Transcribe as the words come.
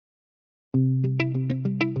So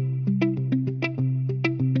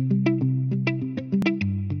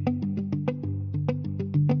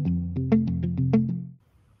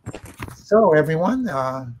everyone,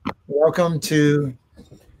 welcome to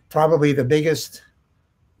probably the biggest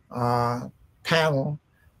panel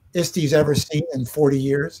ISTE's ever seen in 40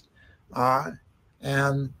 years.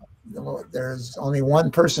 And there's only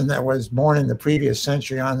one person that was born in the previous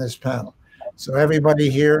century on this panel. So everybody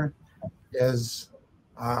here is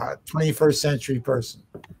 21st century person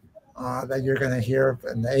that you're going to hear,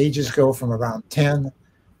 and the ages go from around 10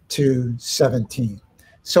 to 17.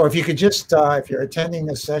 So if you could just, if you're attending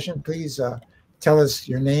this session, please tell us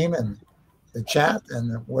your name and the chat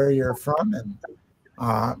and where you're from, and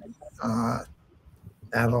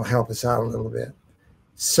that'll help us out a little bit.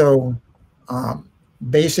 So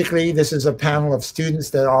basically, this is a panel of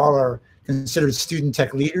students that all are considered student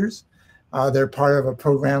tech leaders. They're part of a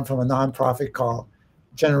program from a nonprofit called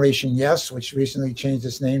GenYES, which recently changed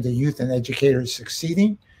its name to Youth and Educators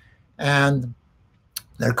Succeeding. And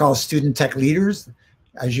they're called student tech leaders.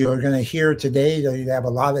 As you're going to hear today, they have a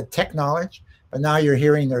lot of tech knowledge, but now you're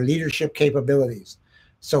hearing their leadership capabilities.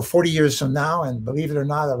 So 40 years from now, and believe it or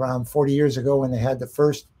not, around 40 years ago when they had the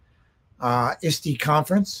first ISTE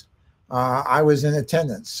conference, I was in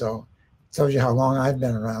attendance. So it tells you how long I've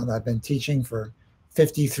been around. I've been teaching for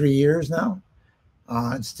 53 years now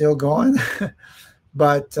and still going.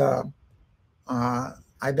 But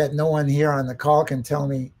I bet no one here on the call can tell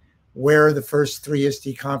me where the first 3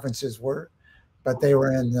 ISTE conferences were. But they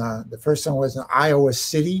were in, the first one was in Iowa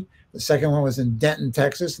City, the second one was in Denton,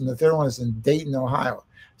 Texas, and the third one was in Dayton, Ohio.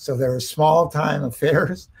 So they were small time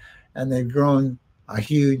affairs, and they've grown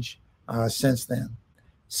huge since then.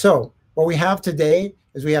 So what we have today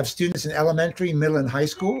is we have students in elementary, middle, and high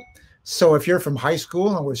school. So if you're from high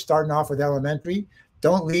school and we're starting off with elementary,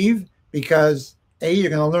 don't leave, because A,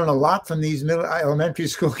 you're going to learn a lot from these elementary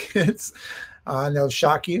school kids, and they'll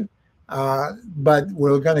shock you. But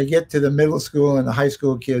we're going to get to the middle school and the high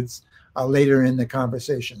school kids later in the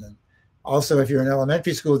conversation. And also, if you're an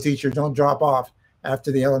elementary school teacher, don't drop off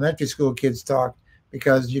after the elementary school kids talk,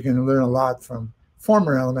 because you can learn a lot from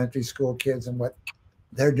former elementary school kids and what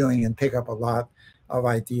they're doing and pick up a lot of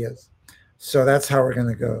ideas. So that's how we're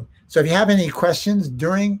going to go. So if you have any questions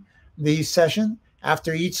during the session,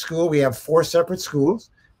 after each school, we have 4 separate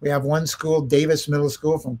schools. We have one school, Davis Middle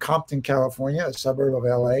School from Compton, California, a suburb of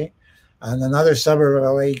LA. And another suburb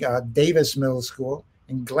of LA, Davis Middle School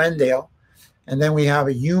in Glendale. And then we have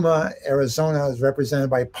a Yuma, Arizona, is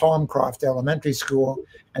represented by Palmcroft Elementary School.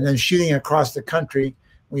 And then shooting across the country,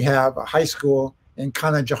 we have a high school in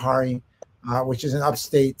Canajoharie, which is in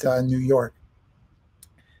upstate New York.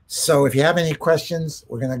 So if you have any questions,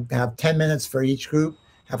 we're going to have 10 minutes for each group.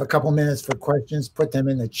 Have a couple minutes for questions, put them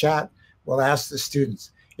in the chat. We'll ask the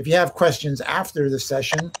students. If you have questions after the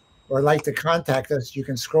session or like to contact us, you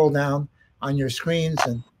can scroll down on your screens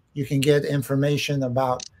and you can get information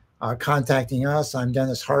about contacting us. I'm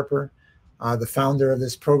Dennis Harper, the founder of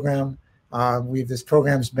this program. This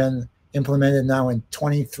program's been implemented now in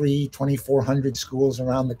 2,400 schools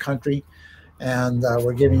around the country. And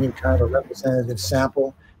we're giving you kind of a representative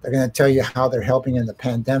sample. They're going to tell you how they're helping in the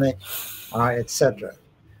pandemic, etc.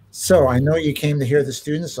 So I know you came to hear the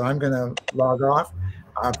students, so I'm going to log off.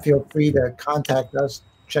 Feel free to contact us.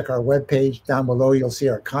 Check our webpage down below. You'll see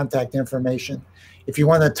our contact information. If you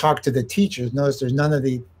want to talk to the teachers, notice there's none of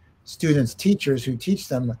the students' teachers who teach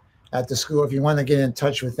them at the school. If you want to get in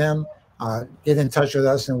touch with them, get in touch with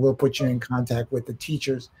us, and we'll put you in contact with the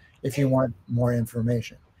teachers if you want more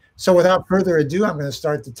information. So without further ado, I'm going to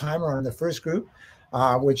start the timer on the first group,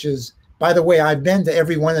 which is, by the way, I've been to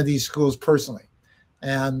every one of these schools personally.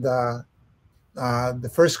 And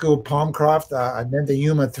the first school, Palmcroft, I've been to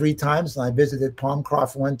Yuma 3 times, and I visited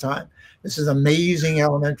Palmcroft 1 time. This is an amazing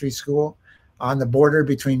elementary school on the border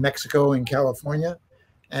between Mexico and California.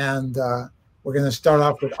 And we're going to start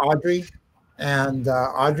off with Audrey. And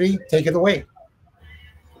Audrey, take it away.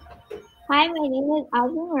 Hi, my name is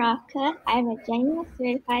Audrey Moravka. I'm a GenYES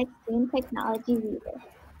certified student technology leader.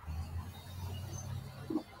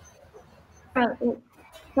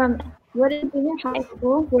 From Wooded Junior High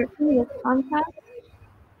School, working with Palmcroft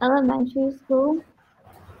Elementary School,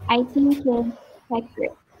 iTEAM Kids Tech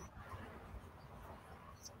Group.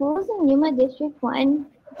 Schools in Yuma District 1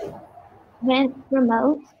 went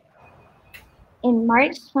remote in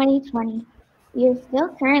March 2020. We are still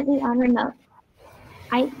currently on remote.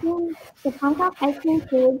 The Palmcroft iTEAM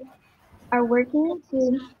Kids are working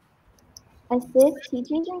to assist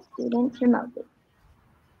teachers and students remotely.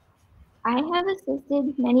 I have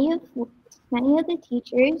assisted many of the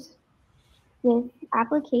teachers with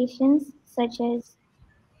applications such as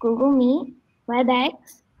Google Meet,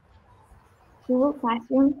 WebEx, Google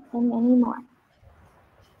Classroom, and many more.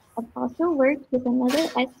 I've also worked with another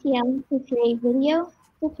STM to create video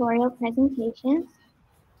tutorial presentations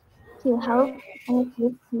to help and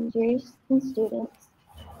assist teachers and students,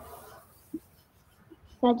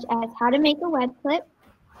 such as how to make a web clip,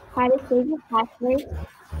 how to save your passwords,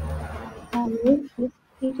 and new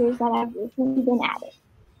features that have recently been added.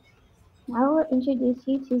 Now I will introduce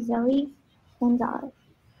you to Zoe Gonzalez.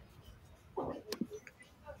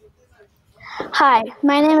 Hi,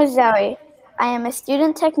 my name is Zoe. I am a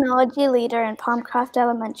student technology leader in Palmcroft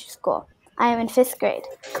Elementary School. I am in 5th grade.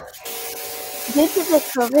 Due to the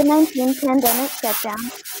COVID-19 pandemic shutdown,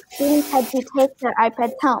 students had to take their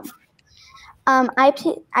iPads home.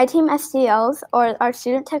 iTEAM STLs, or our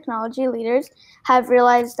student technology leaders, have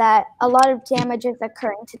realized that a lot of damage is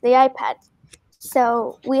occurring to the iPads.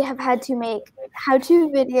 So we have had to make how-to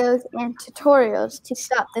videos and tutorials to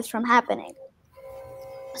stop this from happening.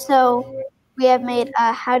 So we have made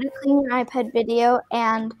a how to clean your iPad video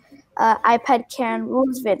and iPad care and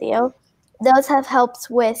rules video. Those have helped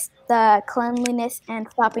with the cleanliness and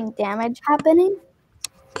stopping damage happening.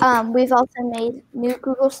 We've also made new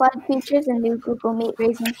Google Slide features and new Google Meet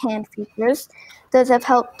raising hand features. Those have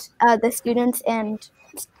helped the students and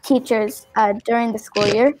teachers during the school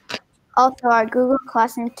year. Also, our Google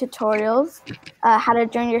Classroom tutorials, how to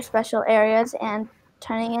join your special areas and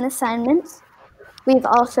turning in assignments. We've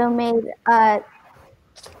also made how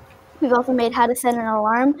to set an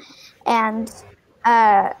alarm and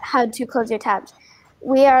how to close your tabs.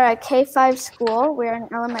 We are a K-5 school. We're an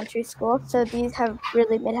elementary school, so these have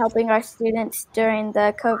really been helping our students during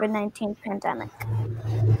the COVID-19 pandemic.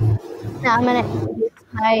 Now I'm going to introduce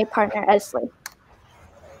my partner, Esley.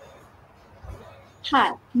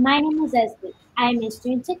 Hi, my name is Esley. I am a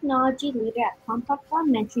student technology leader at Palmcroft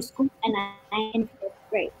Elementary School, and I am in 5th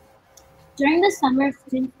grade. During the summer,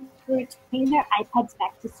 students were taking their iPads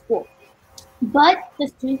back to school, but the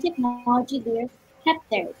student technology leaders kept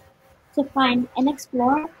theirs to find and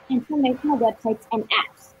explore informational websites and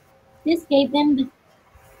apps. This gave them the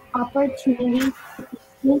opportunity to teach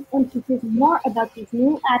students and teachers more about these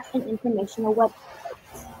new apps and informational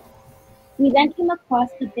websites. We then came across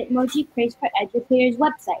the Bitmoji Praise for Educators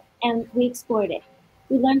website, and we explored it.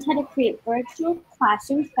 We learned how to create virtual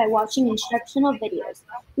classrooms by watching instructional videos.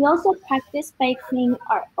 We also practiced by creating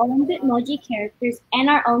our own Bitmoji characters and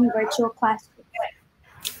our own virtual classrooms.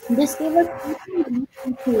 This gave us confidence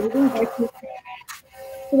in creating virtual classrooms,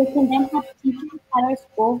 so we can then help teachers at our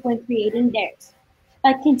school when creating theirs.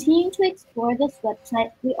 By continuing to explore this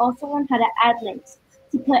website, we also learned how to add links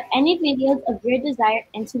to put any videos of your desire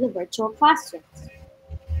into the virtual classrooms.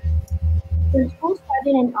 When school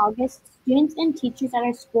started in August, students and teachers at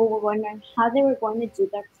our school were wondering how they were going to do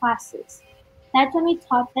their classes. That's when we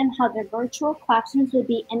taught them how their virtual classrooms would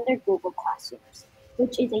be in their Google Classrooms,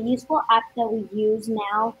 which is a useful app that we use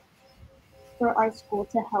now for our school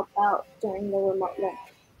to help out during the remote learning.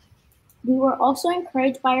 We were also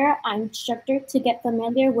encouraged by our instructor to get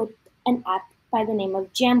familiar with an app by the name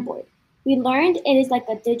of Jamboard. We learned it is like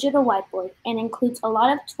a digital whiteboard and includes a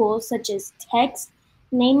lot of tools such as text,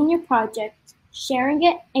 naming your project, sharing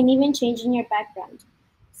it, and even changing your background.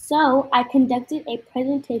 So I conducted a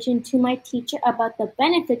presentation to my teacher about the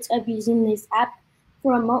benefits of using this app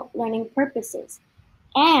for remote learning purposes.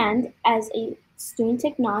 And as a student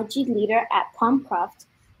technology leader at Palmcroft,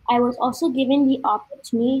 I was also given the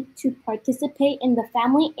opportunity to participate in the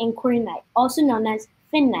Family Inquiry Night, also known as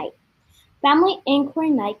Fin Night. Family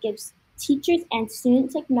Inquiry Night gives teachers and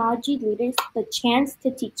student technology leaders the chance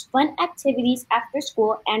to teach fun activities after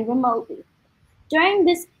school and remotely. During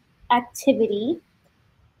this activity,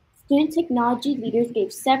 student technology leaders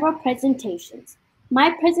gave several presentations.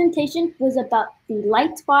 My presentation was about the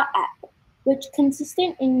Lightbot app, which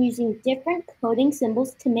consisted in using different coding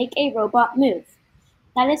symbols to make a robot move.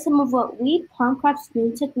 That is some of what we Palmcroft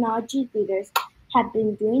student technology leaders have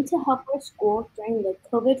been doing to help our school during the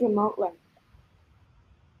COVID remote learning.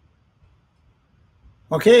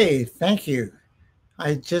 Okay, thank you.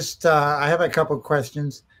 I just, I have a couple of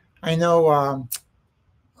questions. I know,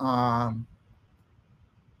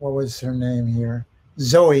 what was her name here?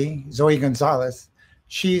 Zoe Gonzalez.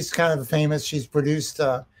 She's kind of famous. She's produced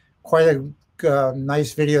quite a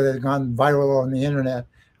nice video that has gone viral on the internet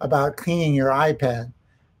about cleaning your iPad.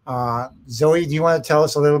 Zoe, do you want to tell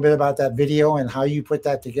us a little bit about that video and how you put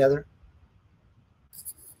that together?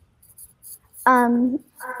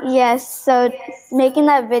 Yes, so making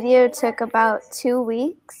that video took about 2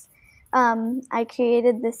 weeks. I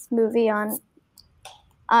created this movie on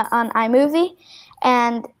iMovie,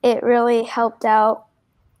 and it really helped out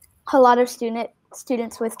a lot of student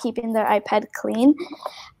students with keeping their iPad clean.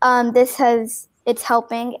 It's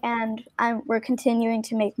helping, and we're continuing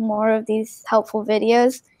to make more of these helpful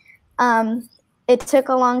videos. It took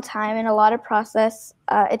a long time and a lot of process.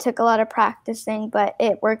 It took a lot of practicing, but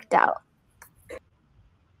it worked out.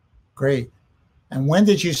 Great. And when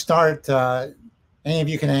did you start? Any of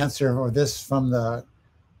you can answer or this from the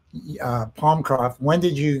Palmcroft. When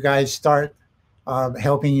did you guys start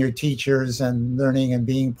helping your teachers and learning and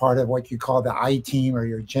being part of what you call the iTEAM or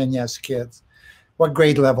your GenYES kids? What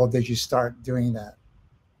grade level did you start doing that?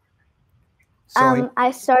 So,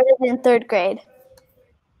 I started in 3rd grade.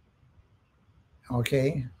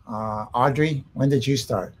 Okay. Audrey, when did you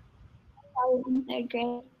start? I was in 3rd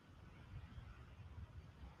grade.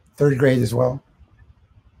 3rd grade as well?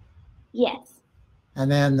 Yes.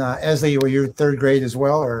 And then Esley, were you 3rd grade as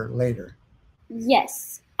well or later?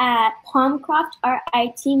 Yes. At Palmcroft, our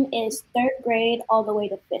iTEAM is 3rd grade all the way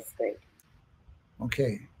to 5th grade.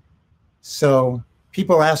 Okay. So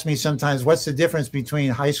people ask me sometimes, what's the difference between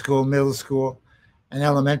high school, middle school, and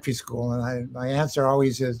elementary school? And my answer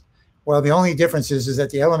always is, well, the only difference is that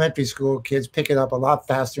the elementary school kids pick it up a lot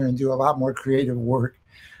faster and do a lot more creative work.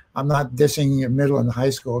 I'm not dissing middle and high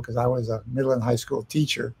school because I was a middle and high school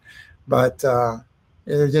teacher, but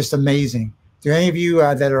they're just amazing. Do any of you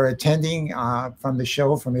that are attending from the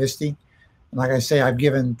show from ISTE? And like I say, I've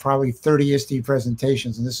given probably 30 ISTE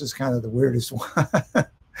presentations, and this is kind of the weirdest one,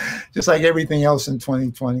 just like everything else in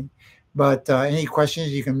 2020. But any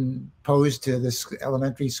questions you can pose to this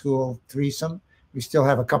elementary school threesome? We still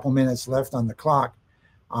have a couple minutes left on the clock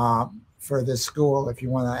for this school. If you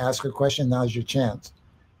want to ask a question, now's your chance.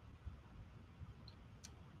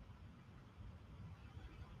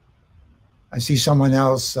 I see someone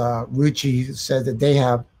else, Ruchi, said that they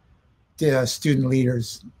have student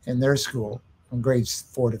leaders in their school from grades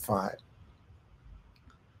 4 to 5.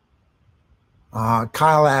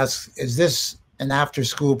 Kyle asks, is this an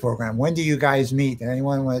after-school program? When do you guys meet?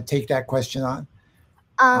 Anyone want to take that question on?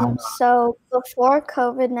 So before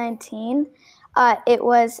COVID-19, it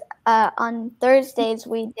was on Thursdays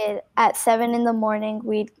we did at 7 in the morning.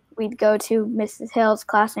 We'd go to Mrs. Hill's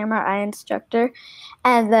classroom, our instructor,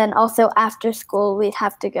 and then also after school we'd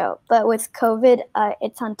have to go. But with COVID,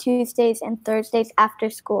 it's on Tuesdays and Thursdays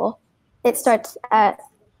after school. It starts at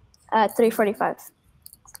 3:45.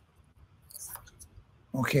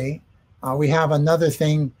 Okay. We have another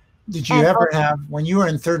thing. Did you ever have, when you were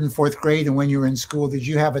in 3rd and 4th grade and when you were in school, did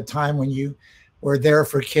you have a time when you were there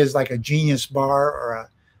for kids like a Genius Bar or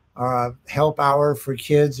a help hour for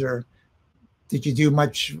kids? Or did you do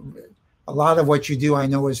much? A lot of what you do, I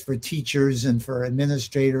know, is for teachers and for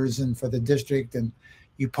administrators and for the district, and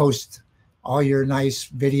you post all your nice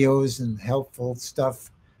videos and helpful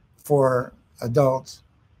stuff for adults.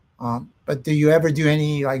 But do you ever do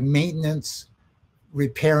any like maintenance,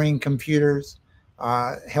 repairing computers,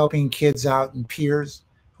 helping kids out and peers?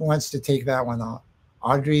 Who wants to take that one off?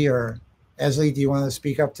 Audrey or Esley, do you want to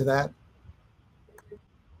speak up to that?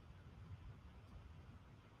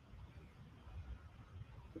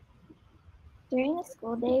 During the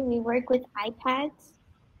school day, we work with iPads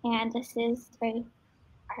and assist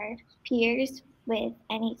our peers with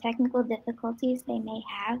any technical difficulties they may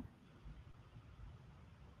have.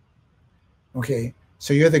 Okay,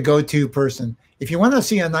 so you're the go-to person. If you want to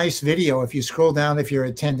see a nice video, if you scroll down, if you're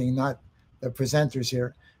attending, not the presenters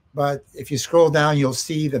here, but if you scroll down, you'll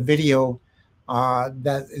see the video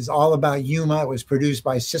that is all about Yuma. It was produced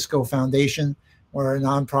by Cisco Foundation. We're a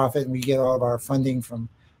nonprofit and we get all of our funding from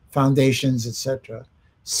foundations, etc.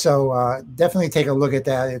 So definitely take a look at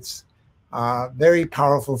that. It's a very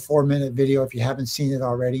powerful 4-minute video if you haven't seen it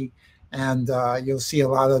already. And you'll see a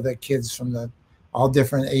lot of the kids from all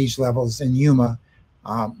different age levels in Yuma.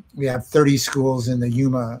 We have 30 schools in the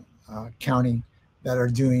Yuma County that are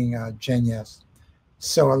doing GenYES.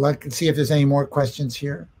 So I'd like to see if there's any more questions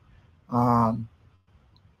here.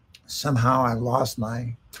 Somehow I lost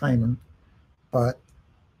my timer, but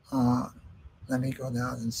let me go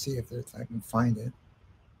down and see if I can find it.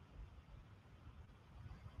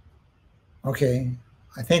 Okay,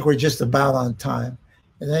 I think we're just about on time.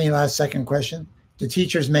 Is there any last second question? Do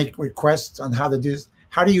teachers make requests on how to do this?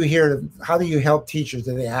 How do you help teachers?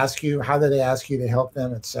 Do they ask you? How do they ask you to help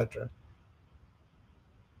them, etc.?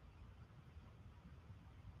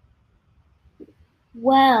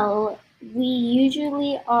 Well, we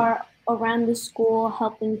usually are around the school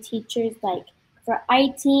helping teachers. Like for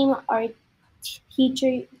iTEAM, our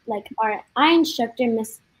teacher, like our instructor,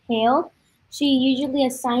 Miss Hale, she usually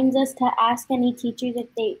assigns us to ask any teachers if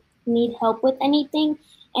they need help with anything.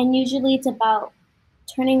 And usually it's about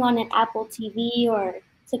turning on an Apple TV or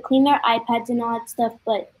to clean their iPads and all that stuff.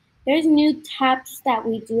 But there's new tabs that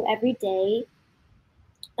we do every day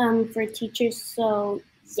for teachers. So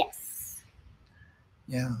yes.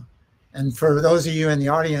 Yeah. And for those of you in the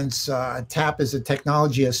audience, TAP is a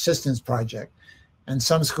technology assistance project. And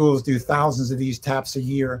some schools do thousands of these TAPs a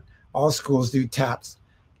year. All schools do TAPs.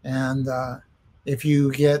 And if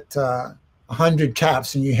you get 100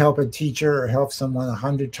 TAPs and you help a teacher or help someone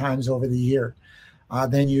 100 times over the year,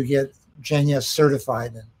 then you get GenYES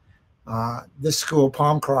certified. And this school,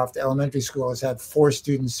 Palmcroft Elementary School, has had 4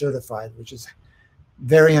 students certified, which is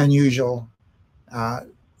very unusual.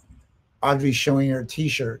 Audrey's showing her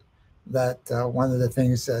T-shirt that one of the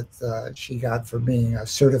things that she got for being a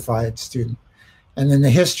certified student. And in the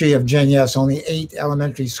history of GenYES, only 8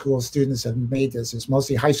 elementary school students have made this. It's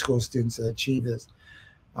mostly high school students that achieve this.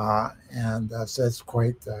 So that's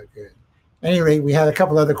quite good. At any rate, we had a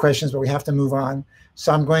couple other questions, but we have to move on.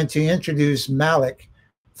 So I'm going to introduce Malik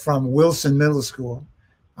from Wilson Middle School.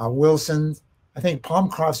 Wilson, I think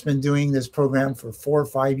Palmcroft's been doing this program for 4 or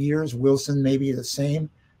 5 years. Wilson maybe the same,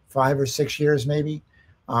 5 or 6 years maybe.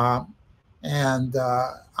 I'm going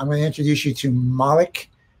to introduce you to Malik.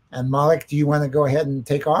 And Malik, do you want to go ahead and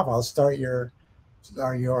take off? I'll start your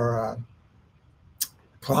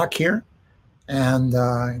clock here and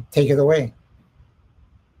take it away.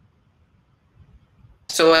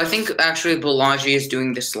 So I think actually Balaji is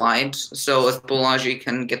doing the slides. So if Balaji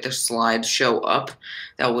can get the slides show up,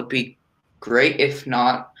 that would be great. If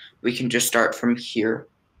not, we can just start from here.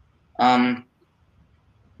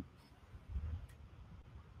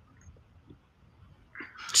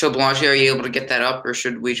 So Balaji, are you able to get that up, or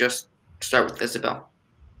should we just start with Isabel?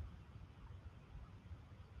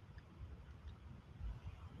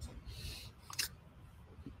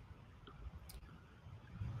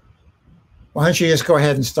 Why don't you just go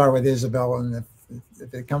ahead and start with Isabel, and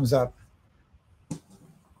if it comes up.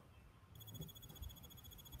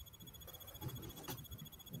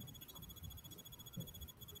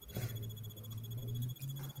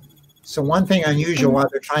 So one thing unusual while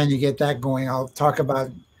they're trying to get that going, I'll talk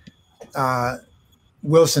about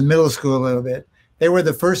Wilson Middle School a little bit. They were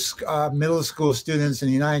the first middle school students in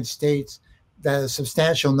the United States, that a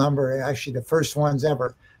substantial number, actually the first ones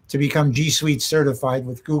ever, to become G Suite certified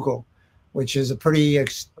with Google, which is a pretty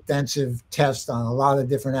extensive test on a lot of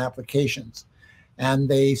different applications. And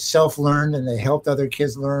they self-learned and they helped other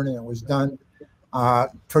kids learn, and it was done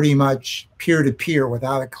pretty much peer-to-peer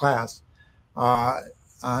without a class.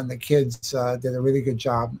 And the kids did a really good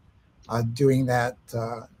job doing that.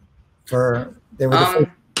 They were the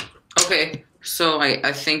first. Okay, so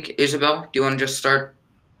I think, Isabel, do you want to just start?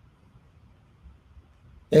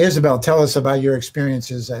 Yeah, Isabel, tell us about your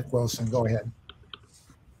experiences at Wilson. Go ahead.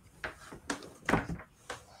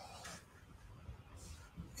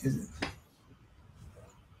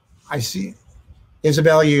 I see.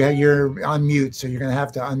 Isabel, you're on mute, so you're going to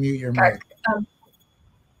have to unmute your mic.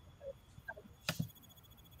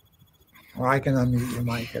 Or I can unmute your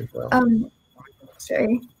mic as well.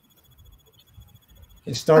 Sorry.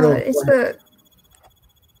 Okay, start over.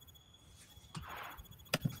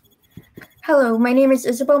 Hello, my name is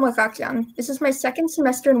Isabel Magakyan. This is my 2nd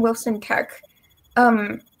semester in Wilson Tech.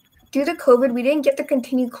 Due to COVID, we didn't get to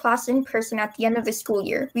continue class in person at the end of the school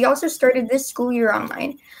year. We also started this school year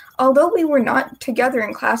online. Although we were not together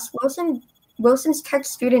in class, Wilson's tech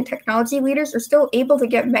student technology leaders are still able to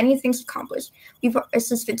get many things accomplished. We've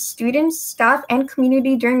assisted students, staff, and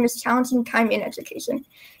community during this challenging time in education.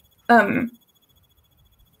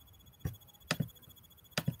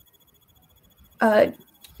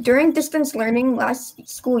 During distance learning last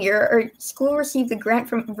school year, our school received a grant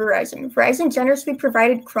from Verizon. Verizon generously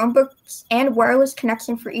provided Chromebooks and wireless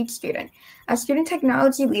connection for each student. As student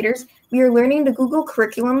technology leaders, we are learning the Google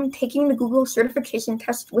curriculum, taking the Google certification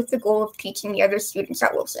test with the goal of teaching the other students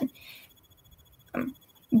at Wilson.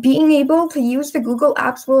 Being able to use the Google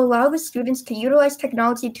apps will allow the students to utilize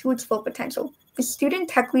technology to its full potential. The student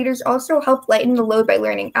tech leaders also help lighten the load by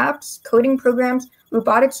learning apps, coding programs,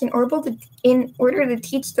 robotics in order to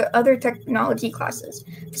teach the other technology classes.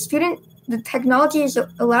 The technology is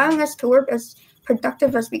allowing us to work as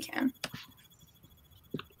productive as we can.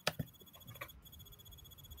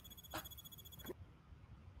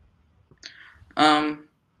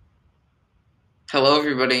 Hello,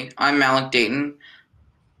 everybody. I'm Malik Dayton.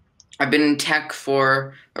 I've been in tech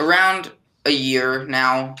for around a year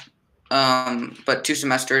now, but 2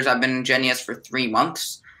 semesters. I've been in GenYES for 3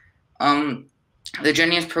 months. The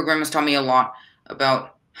GenYES program has taught me a lot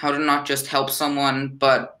about how to not just help someone,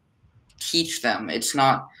 but teach them. It's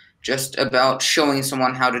not just about showing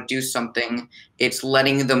someone how to do something. It's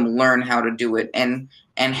letting them learn how to do it and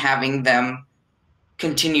having them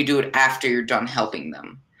continue to do it after you're done helping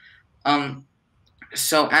them.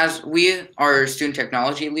 So as we are student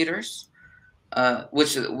technology leaders,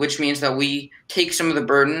 which means that we take some of the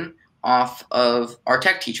burden off of our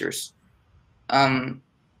tech teachers.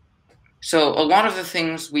 So a lot of the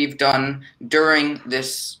things we've done during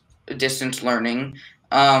this distance learning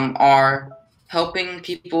are helping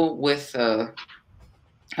people with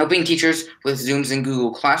helping teachers with Zooms and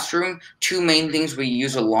Google Classroom, two main things we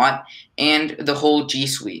use a lot, and the whole G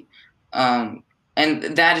Suite. And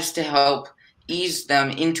that is to help ease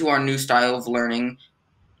them into our new style of learning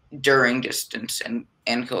during distance and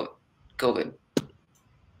COVID.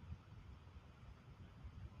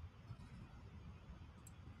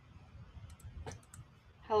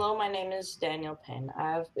 Hello, my name is Daniel Payne.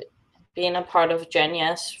 I've been a part of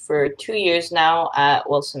GenYES for 2 years now at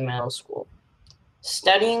Wilson Middle School.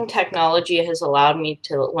 Studying technology has allowed me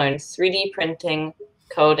to learn 3D printing,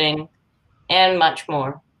 coding, and much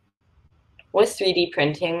more. With 3D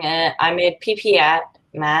printing, I made PPE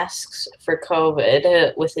masks for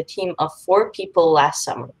COVID with a team of 4 people last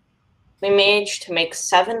summer. We managed to make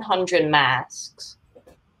 700 masks.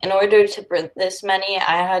 In order to print this many,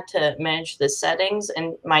 I had to manage the settings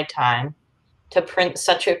and my time to print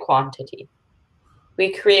such a quantity.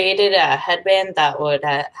 We created a headband that would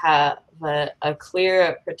have a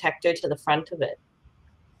clear protector to the front of it.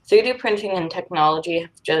 3D printing and technology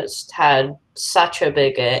have just had such a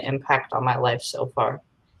big impact on my life so far.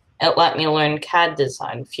 It let me learn CAD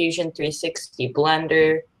design, Fusion 360,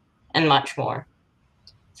 Blender, and much more.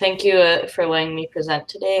 Thank you for letting me present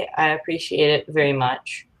today. I appreciate it very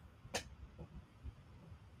much.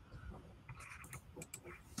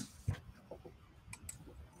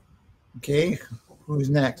 Okay, who's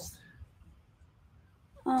next?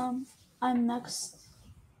 I'm next.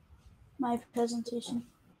 My presentation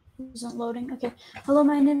isn't loading. Okay. Hello,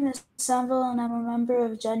 my name is Samville, and I'm a member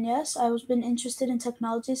of GenYES. I've been interested in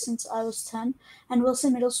technology since I was 10, and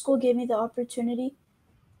Wilson Middle School gave me the opportunity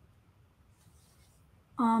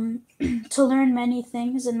to learn many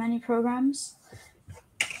things and many programs.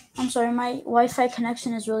 I'm sorry, my Wi-Fi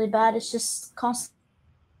connection is really bad. It's just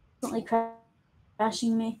constantly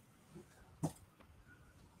crashing me.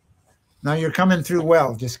 Now you're coming through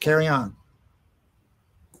well. Just carry on.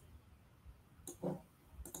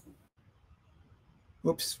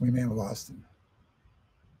 Oops, we may have lost him.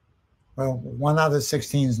 Well, 1 out of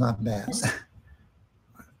 16 is not bad.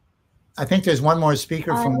 I think there's one more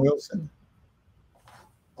speaker from Wilson.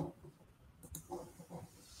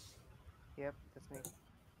 Yep, that's me.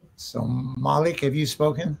 So Malik, have you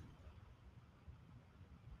spoken?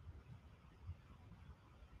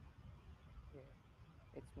 Yeah,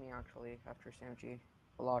 it's me actually, after Samji.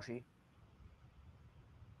 Balaji.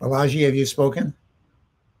 Balaji, have you spoken?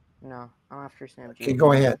 No, I'm after Samji. Okay,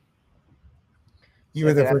 go ahead. You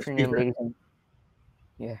were the first speaker.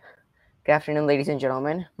 Yeah. Good afternoon, ladies and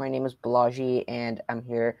gentlemen. My name is Balaji, and I'm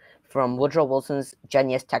here from Woodrow Wilson's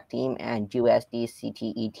GenYES Tech Team and USD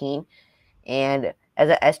CTE team. And as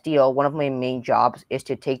an SDO, one of my main jobs is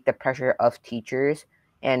to take the pressure of teachers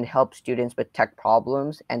and help students with tech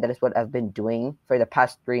problems. And that is what I've been doing for the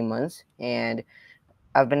past 3 months. And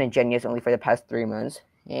I've been in GenYES only for the past 3 months.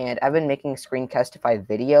 And I've been making screencastify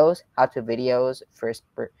videos, how-to videos for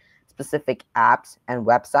specific apps and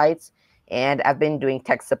websites. And I've been doing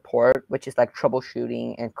tech support, which is like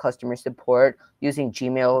troubleshooting and customer support using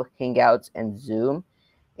Gmail, Hangouts, and Zoom.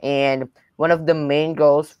 And one of the main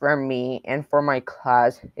goals for me and for my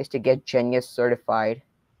class is to get GenYES certified.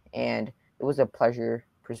 And it was a pleasure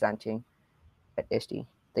presenting at ISTE.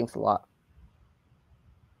 Thanks a lot.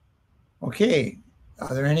 Okay.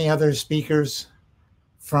 Are there any other speakers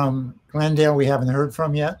from Glendale we haven't heard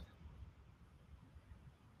from yet?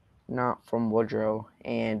 Not from Woodrow,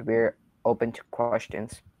 and we're open to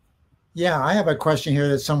questions. Yeah, I have a question here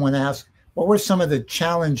that someone asked. What were some of the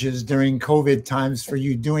challenges during COVID times for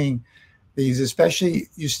you doing these, especially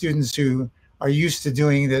you students who are used to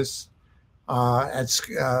doing this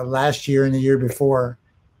last year and the year before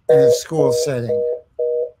in a school setting?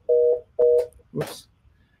 Whoops.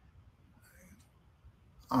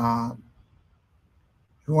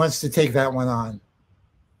 Who wants to take that one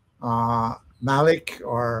on? Malik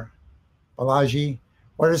or Balaji?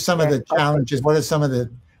 What are some of the challenges? What are some of the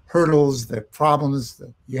hurdles, the problems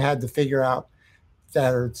that you had to figure out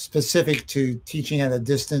that are specific to teaching at a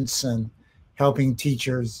distance and helping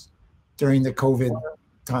teachers during the COVID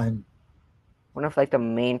time? One of like the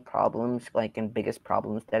main problems, like and biggest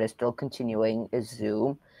problems that is still continuing is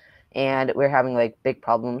Zoom. And we're having like big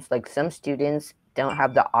problems. Like some students don't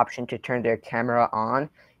have the option to turn their camera on,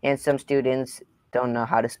 and some students don't know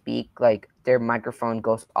how to speak. Like their microphone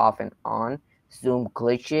goes off and on. Zoom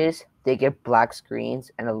glitches, they get black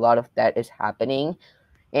screens, and a lot of that is happening.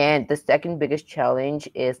 And the second biggest challenge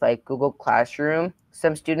is like Google Classroom.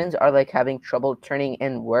 Some students are like having trouble turning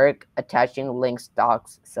in work, attaching links,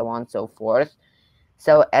 docs, so on and so forth.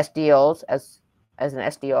 So SDOs, as an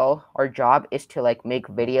SDO, our job is to like make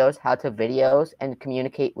videos, how-to videos, and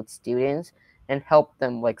communicate with students and help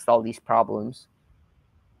them like solve these problems.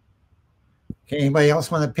 Okay, anybody else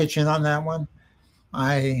want to pitch in on that one?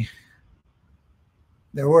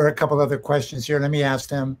 There were a couple other questions here. Let me ask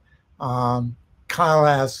them. Kyle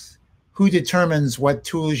asks, who determines what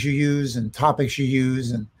tools you use and topics you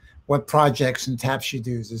use and what projects and tasks you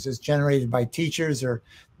do? Is this generated by teachers, or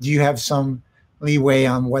do you have some leeway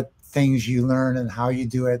on what things you learn and how you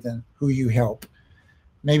do it and who you help?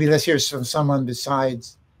 Maybe let's hear from someone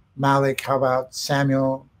besides Malik. How about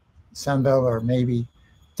Samuel, Sanbel, or maybe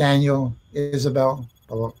Daniel, Isabel?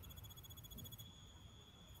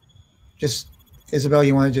 Just Isabel,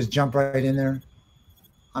 you want to just jump right in there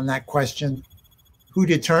on that question? Who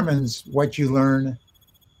determines what you learn,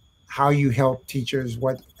 how you help teachers,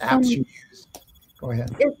 what apps you use? Go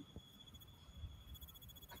ahead.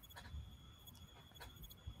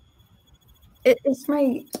 Is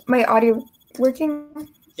my audio working?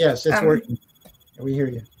 Yes, it's working. We hear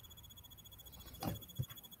you.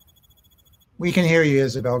 We can hear you,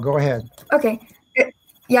 Isabel. Go ahead. Okay.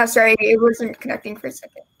 Yeah, sorry, it wasn't connecting for a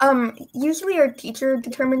second. Usually our teacher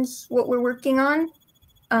determines what we're working on.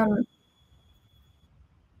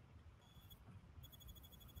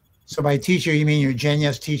 So by teacher, you mean your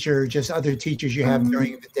GenYES teacher or just other teachers you have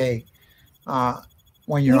during the day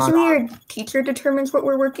when you're usually our teacher determines what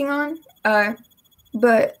we're working on,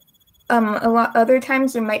 but a lot other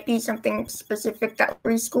times there might be something specific that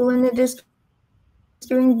every school in the district is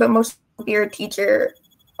doing, but most will be our teacher,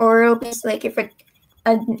 or it'll be like if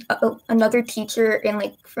another teacher in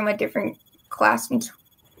like from a different class needs.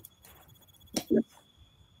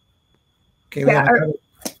 Okay, yeah,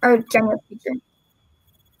 our GenYES teacher.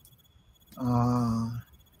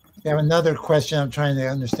 We have another question I'm trying to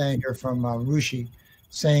understand here from Rushi,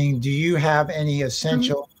 saying, do you have any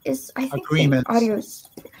essential agreements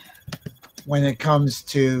when it comes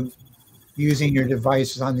to using your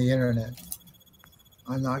devices on the internet?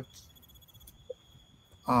 I'm not,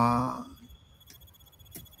 I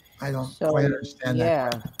don't quite understand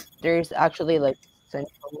that. Yeah, there's actually like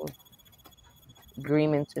essential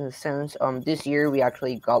agreements in the sense, this year we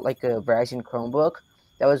actually got like a Verizon Chromebook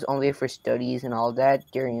that was only for studies and all that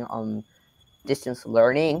during distance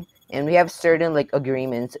learning. And we have certain like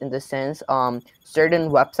agreements in the sense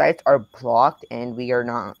certain websites are blocked and we are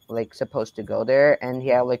not like supposed to go there, and we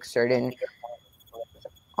have like certain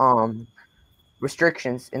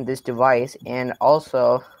restrictions in this device. And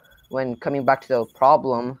also, when coming back to the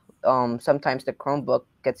problem, sometimes the Chromebook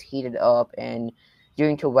gets heated up, and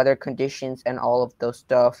due to weather conditions and all of those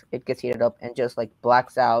stuff, it gets heated up and just like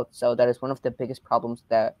blacks out. So that is one of the biggest problems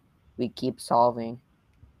that we keep solving.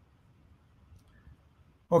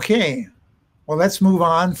 Okay, well, let's move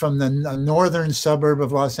on from the northern suburb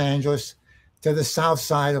of Los Angeles to the south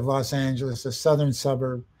side of Los Angeles, the southern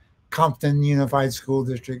suburb, Compton Unified School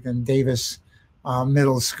District and Davis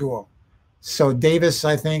Middle School. So Davis,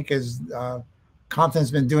 I think, is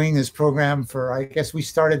Compton's been doing this program for, I guess we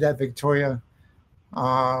started at Victoria,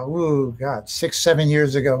 6-7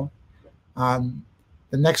 years ago. The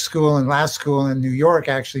next school and last school in New York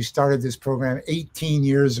actually started this program 18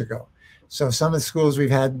 years ago. So some of the schools we've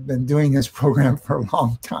had been doing this program for a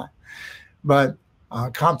long time. But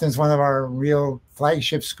Compton's one of our real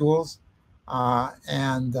flagship schools.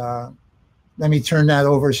 And let me turn that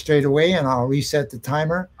over straight away, and I'll reset the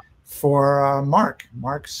timer for Mark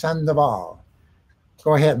Sandoval.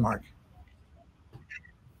 Go ahead, Mark.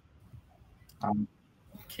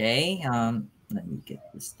 Okay, let me get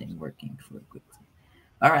this thing working for quickly.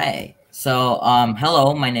 All right, so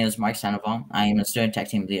hello, my name is Mark Sandoval. I am a student tech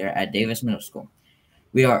team leader at Davis Middle School.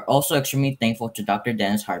 We are also extremely thankful to Dr.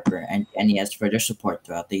 Dennis Harper and GenYES for their support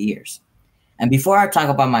throughout the years. And before I talk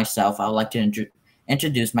about myself, I would like to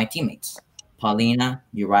introduce my teammates, Paulina,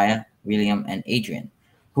 Uriah, William, and Adrian,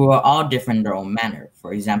 who are all different in their own manner.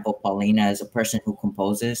 For example, Paulina is a person who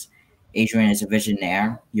composes, Adrian is a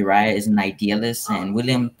visionary, Uriah is an idealist, and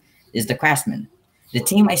William is the craftsman. The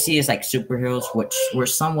team I see is like superheroes, which we're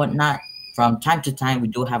somewhat not. From time to time, we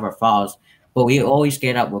do have our flaws, but we always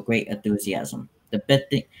get up with great enthusiasm.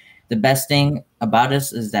 The best thing about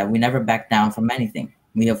us is that we never back down from anything.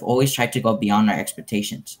 We have always tried to go beyond our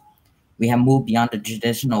expectations. We have moved beyond the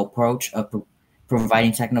traditional approach of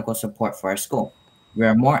providing technical support for our school. We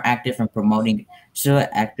are more active in promoting student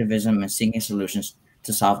activism and seeking solutions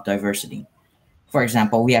to solve diversity. For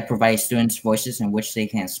example, we have provided students voices in which they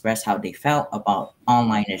can express how they felt about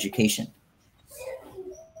online education.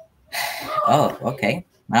 Oh, okay.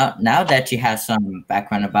 Well, now that you have some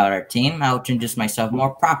background about our team, I'll introduce myself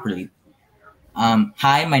more properly.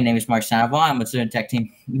 Hi, my name is Mark Sandoval. I'm a student tech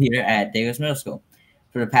team leader at Davis Middle School.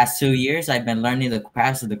 For the past 2 years, I've been learning the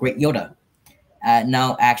crafts of the great Yoda.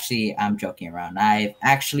 No, actually, I'm joking around. I've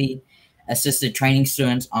actually assisted training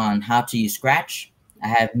students on how to use Scratch. I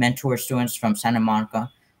have mentored students from Santa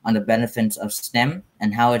Monica on the benefits of STEM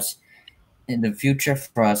and how it's in the future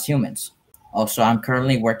for us humans. Also, I'm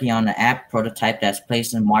currently working on an app prototype that's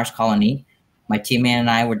placed in Mars colony. My teammate and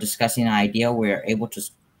I were discussing an idea we're able to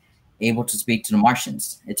speak to the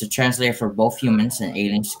Martians. It's a translator for both humans and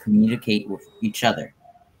aliens to communicate with each other.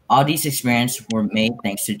 All these experiences were made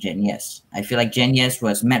thanks to GenYES. I feel like GenYES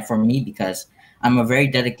was meant for me because I'm a very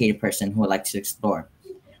dedicated person who likes to explore.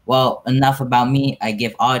 Well, enough about me. I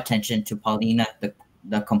give all attention to Paulina,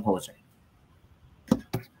 the composer.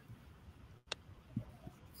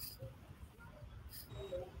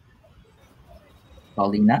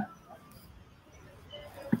 Paulina?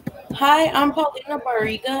 Hi, I'm Paulina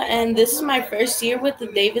Barriga, and this is my first year with the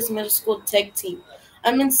Davis Middle School Tech Team.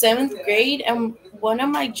 I'm in 7th grade, and one of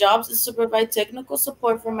my jobs is to provide technical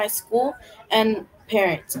support for my school and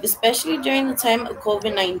parents, especially during the time of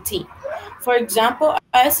COVID-19. For example,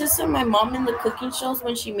 I assisted my mom in the cooking shows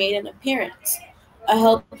when she made an appearance. I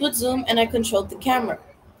helped with Zoom, and I controlled the camera.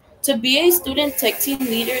 To be a student tech team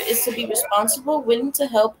leader is to be responsible, willing to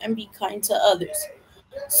help, and be kind to others.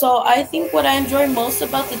 So I think what I enjoy most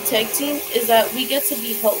about the tech team is that we get to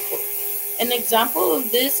be helpful. An example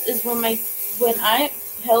of this is when I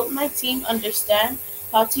help my team understand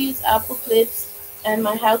how to use Apple Clips, and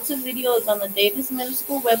my how-to video is on the Davis Middle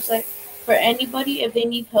School website for anybody if they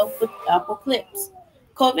need help with Apple Clips.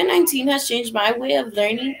 COVID-19 has changed my way of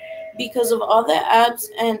learning because of all the apps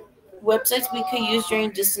and websites we could use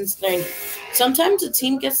during distance learning. Sometimes the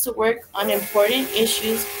team gets to work on important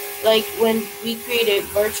issues like when we created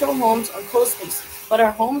virtual homes on co-spaces, but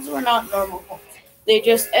our homes were not normal homes. They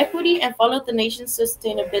addressed equity and followed the nation's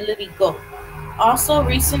sustainability goal. Also,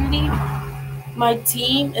 recently, my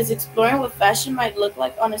team is exploring what fashion might look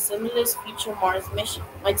like on a similar's future Mars mission.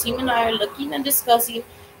 My team and I are looking and discussing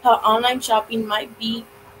how online shopping might be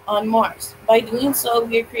on Mars. By doing so,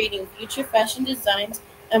 we are creating future fashion designs,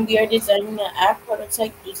 and we are designing an app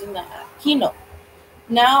prototype using the app Keynote.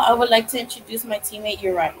 Now, I would like to introduce my teammate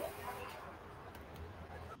Uriah.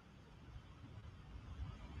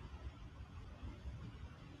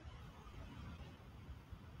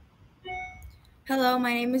 Hello,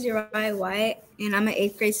 my name is Uriah White, and I'm an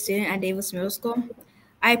 8th grade student at Davis Middle School.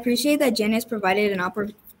 I appreciate that GenYES provided an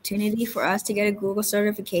opportunity for us to get a Google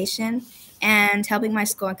certification and helping my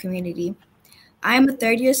school and community. I am a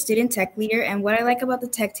 3rd-year student tech leader, and what I like about the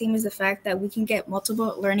tech team is the fact that we can get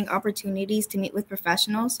multiple learning opportunities to meet with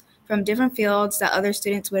professionals from different fields that other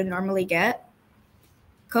students would normally get.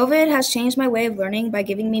 COVID has changed my way of learning by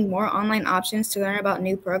giving me more online options to learn about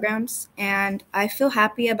new programs, and I feel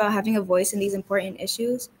happy about having a voice in these important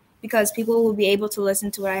issues because people will be able to listen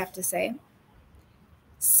to what I have to say.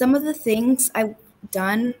 Some of the things I've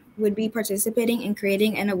done would be participating in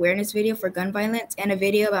creating an awareness video for gun violence and a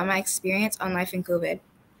video about my experience on life in COVID.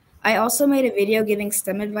 I also made a video giving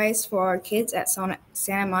STEM advice for our kids at Santa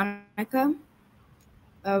Monica.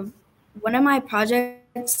 One of my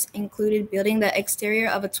projects included building the exterior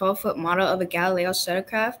of a 12-foot model of a Galileo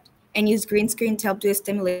shuttlecraft and used green screen to help do a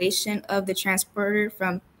simulation of the transporter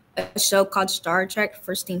from a show called Star Trek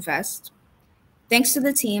for STEAMfest. Thanks to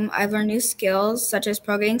the team, I've learned new skills such as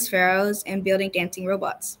programming sparrows and building dancing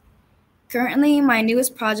robots. Currently, my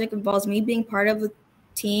newest project involves me being part of a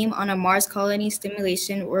team on a Mars colony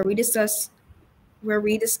simulation where we discuss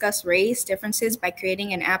race differences by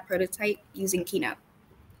creating an app prototype using Keynote.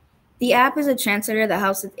 The app is a translator that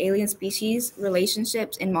helps with alien species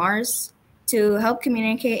relationships in Mars to help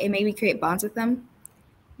communicate and maybe create bonds with them.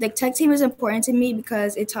 The tech team is important to me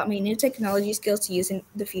because it taught me new technology skills to use in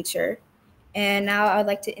the future. And now I would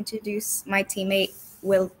like to introduce my teammate,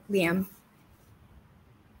 William.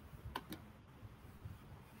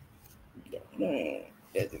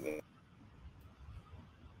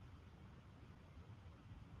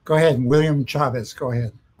 Go ahead, William Chavez, go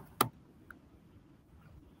ahead.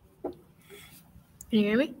 Can you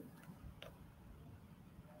hear me?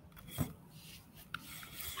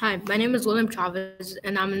 Hi, my name is William Chavez,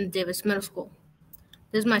 and I'm in Davis Middle School.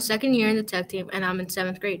 This is my 2nd year in the tech team, and I'm in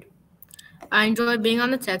 7th grade. I enjoy being on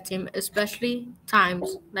the tech team, especially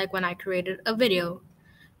times like when I created a video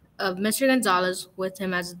of Mr. Gonzalez with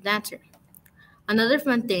him as a dancer. Another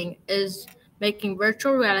fun thing is making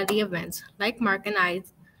virtual reality events like Mark and I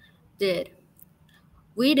did.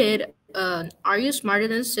 We did Are You Smarter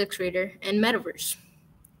Than a Sixth Grader in Metaverse.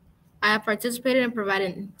 I have participated in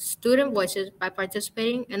providing student voices by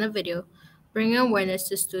participating in a video, bringing awareness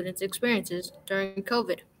to students' experiences during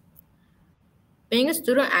COVID. Being a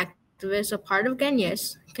student activist, a part of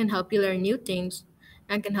GenYES, can help you learn new things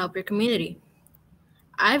and can help your community.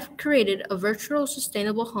 I've created a virtual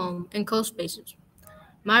sustainable home in CoSpaces.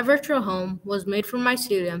 My virtual home was made from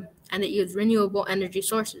mycelium and it used renewable energy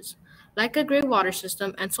sources, like a gray water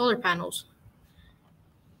system and solar panels.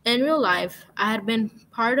 In real life, I had been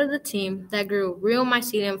part of the team that grew real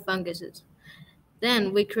mycelium funguses.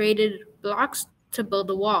 Then we created blocks to build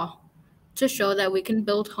a wall to show that we can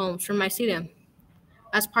build homes from mycelium.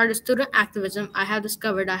 As part of student activism, I have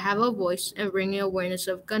discovered I have a voice in bringing awareness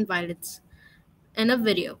of gun violence in a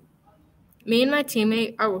video. Me and my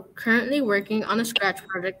teammate are currently working on a scratch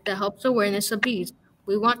project that helps awareness of bees.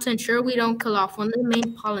 We want to ensure we don't kill off one of the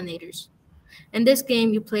main pollinators. In this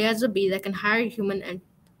game, you play as a bee that can hire a human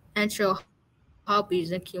and show how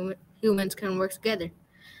bees and humans can work together.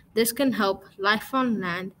 This can help life on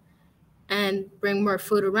land and bring more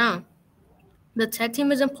food around. The tech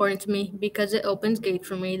team is important to me because it opens gates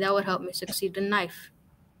for me that would help me succeed in life.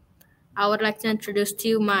 I would like to introduce to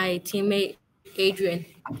you my teammate, Adrian.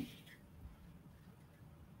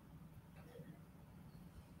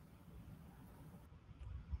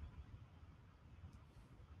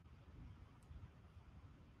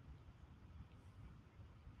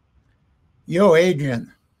 Yo,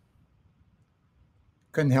 Adrian.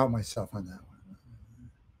 Couldn't help myself on that one.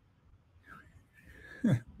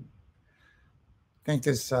 I think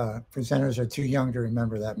this presenters are too young to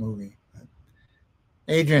remember that movie.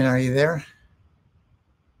 Adrian, are you there?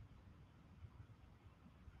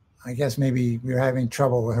 I guess maybe we were having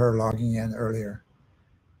trouble with her logging in earlier.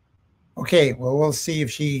 Okay, well, we'll see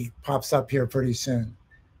if she pops up here pretty soon.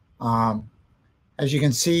 As you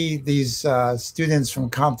can see, these students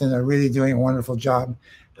from Compton are really doing a wonderful job.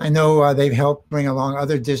 I know they've helped bring along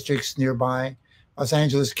other districts nearby. Los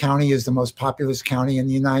Angeles County is the most populous county in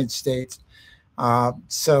the United States.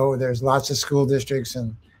 So there's lots of school districts,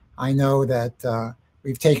 and I know that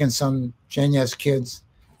we've taken some GenYES kids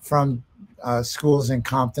from schools in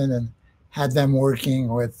Compton and had them working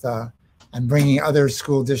with and bringing other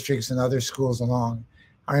school districts and other schools along.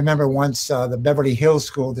 I remember once the Beverly Hills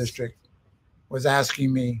School District was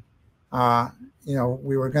asking me,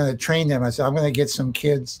 we were going to train them. I said, I'm going to get some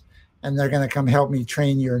kids and they're going to come help me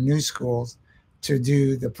train your new schools to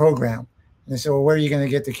do the program. And they said, well, where are you going to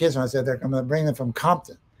get the kids from? I said, I'm going to bring them from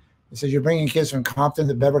Compton. They said, you're bringing kids from Compton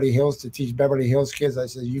to Beverly Hills to teach Beverly Hills kids? I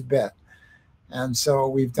said, you bet. And so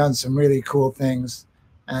we've done some really cool things.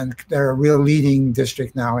 And they're a real leading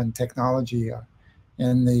district now in technology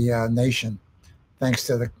in the nation, thanks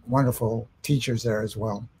to the wonderful teachers there as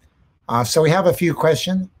well. So we have a few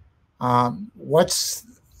questions. What's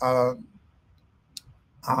the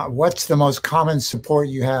most common support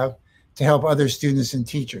you have to help other students and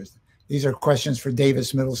teachers? These are questions for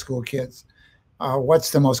Davis Middle School kids.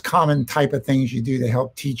 What's the most common type of things you do to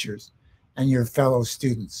help teachers and your fellow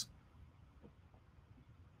students?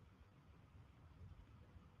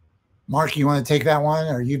 Mark, you want to take that one?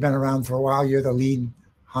 Or you've been around for a while. You're the lead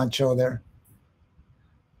honcho there.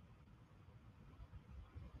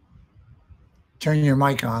 Turn your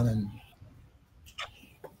mic on.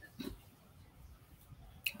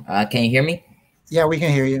 And can you hear me? Yeah, we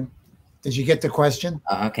can hear you. Did you get the question?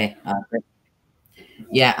 Okay.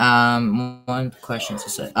 Yeah. One question to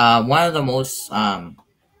say. One of the most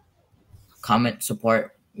common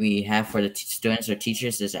support we have for the students or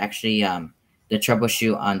teachers is actually the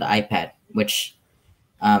troubleshoot on the iPad, which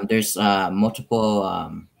there's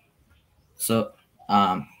multiple.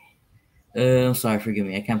 Sorry, forgive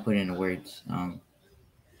me. I can't put it into words.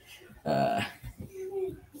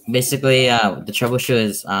 Basically, the troubleshoot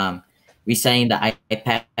is resetting the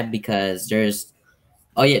iPad because there's.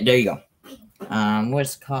 Oh yeah, there you go.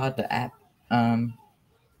 What's called the app?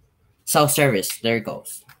 Self-service. There it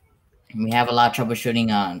goes. And we have a lot of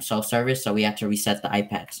troubleshooting on self-service, so we have to reset the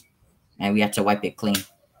iPads, and we have to wipe it clean.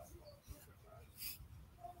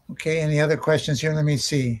 Okay. Any other questions here? Let me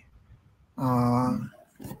see.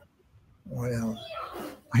 What else?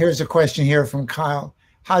 Here's a question here from Kyle.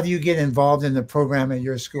 How do you get involved in the program at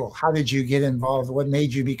your school? How did you get involved? What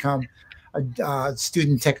made you become a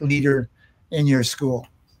student tech leader in your school?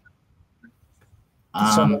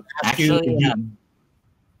 Actually,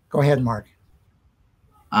 go ahead, Mark.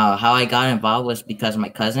 How I got involved was because of my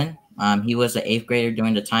cousin. He was an 8th grader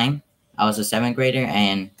during the time. I was a 7th grader,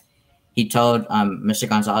 and he told Mr.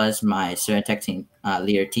 Gonzalez, my student tech team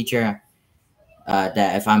leader teacher,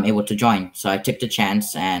 that if I'm able to join. So I took the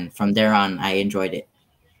chance, and from there on, I enjoyed it.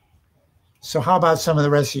 So how about some of the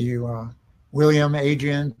rest of you? William,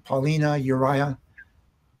 Adrian, Paulina, Uriah?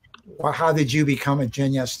 How did you become a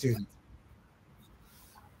GenYES student?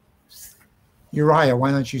 Uriah,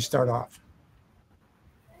 why don't you start off?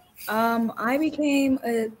 I became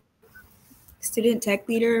a student tech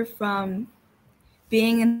leader from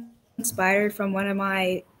being inspired from one of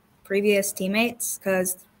my previous teammates,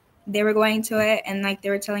 because they were going to it and like they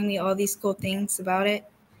were telling me all these cool things about it.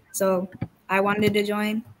 So I wanted to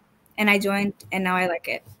join, and I joined, and now I like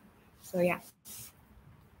it. So yeah.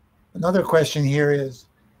 Another question here is,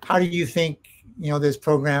 how do you think this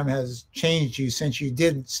program has changed you since you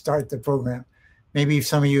did start the program? Maybe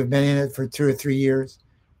some of you have been in it for 2 or 3 years.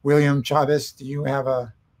 William, Chavez, do you have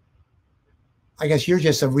I guess you're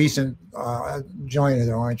just a recent joiner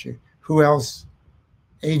though, aren't you? Who else?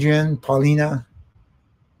 Adrian, Paulina?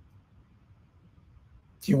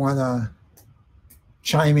 Do you want to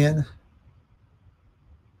chime in?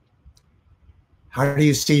 How do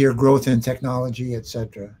you see your growth in technology,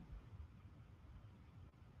 etc.?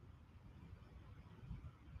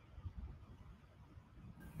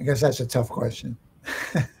 I guess that's a tough question.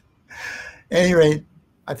 At any rate,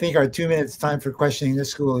 I think our 2 minutes time for questioning this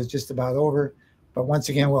school is just about over. But once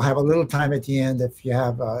again, we'll have a little time at the end if you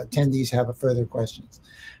have attendees have further questions.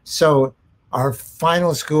 So our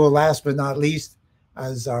final school, last but not least,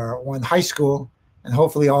 is our one high school. And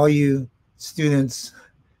hopefully all you students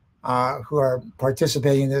who are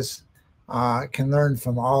participating in this can learn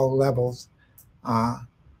from all levels. I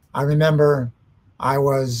remember I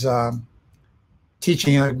was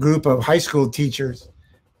teaching a group of high school teachers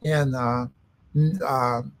from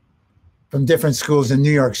different schools in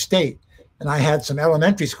New York State. And I had some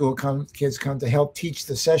elementary school kids come to help teach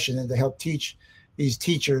the session and to help teach these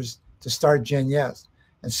teachers to start GenYES.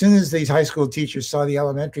 As soon as these high school teachers saw the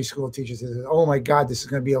elementary school teachers, they said, oh my God, this is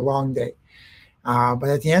going to be a long day. But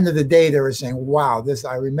at the end of the day, they were saying, wow,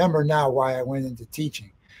 I remember now why I went into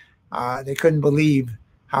teaching. They couldn't believe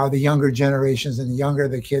how the younger generations, and the younger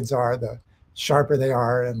the kids are, the sharper they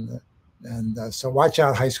are. And so watch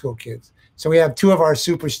out, high school kids. So we have 2 of our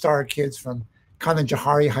superstar kids from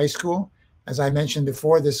Canajoharie High School. As I mentioned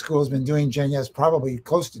before, this school has been doing GenYES probably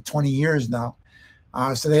close to 20 years now.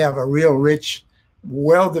 So they have a real rich,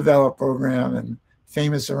 well-developed program and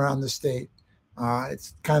famous around the state.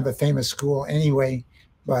 It's kind of a famous school anyway.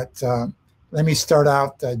 But let me start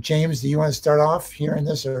out. James, do you want to start off here in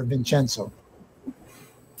this, or Vincenzo?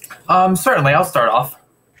 Certainly, I'll start off.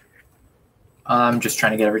 I'm just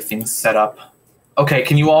trying to get everything set up. Okay,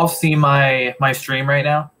 can you all see my stream right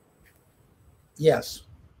now? Yes.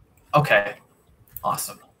 Okay,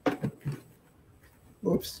 awesome.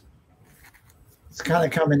 Oops. It's kind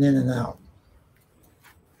of coming in and out.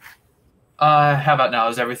 How about now?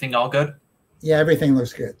 Is everything all good? Yeah, everything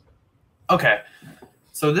looks good. Okay,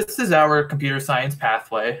 so this is our computer science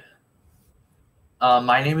pathway.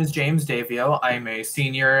 My name is James Davio. I'm a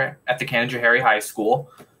senior at the Canajoharie High School.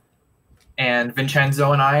 And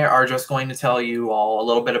Vincenzo and I are just going to tell you all a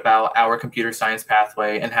little bit about our computer science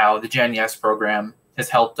pathway and how the GenYES program has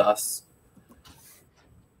helped us.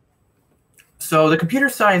 So the computer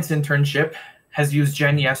science internship has used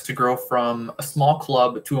GenYES to grow from a small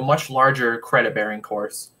club to a much larger credit-bearing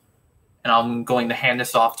course. And I'm going to hand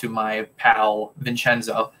this off to my pal,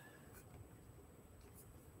 Vincenzo.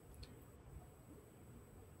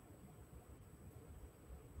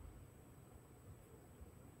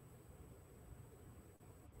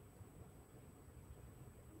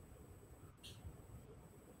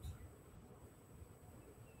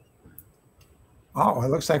 Oh, it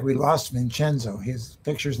looks like we lost Vincenzo. His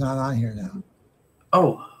picture's not on here now.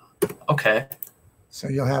 Oh, okay. So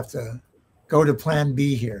you'll have to go to plan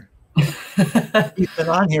B here. He's been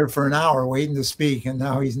on here for an hour waiting to speak, and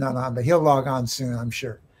now he's not on, but he'll log on soon, I'm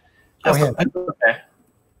sure. Go ahead. Okay.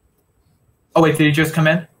 Oh, wait, did he just come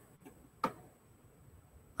in?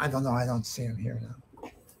 I don't know. I don't see him here now.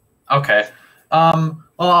 Okay. Well,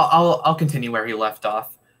 I'll continue where he left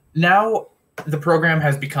off. Now the program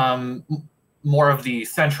has become more of the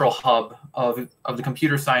central hub of the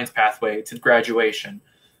computer science pathway to graduation.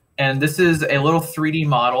 And this is a little 3D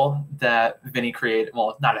model that Vinny created.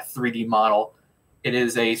 Well, not a 3D model. It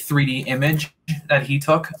is a 3D image that he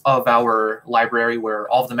took of our library where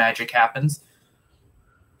all of the magic happens.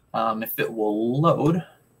 If it will load.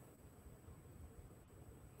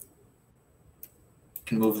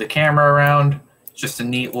 Can move the camera around. It's just a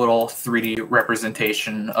neat little 3D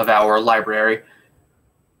representation of our library.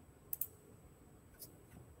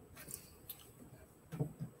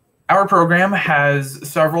 Our program has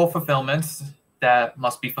several fulfillments that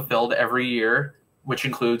must be fulfilled every year, which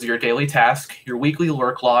includes your daily task, your weekly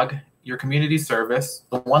work log, your community service,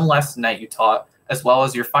 the one lesson that you taught, as well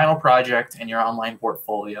as your final project and your online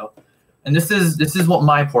portfolio. And this is what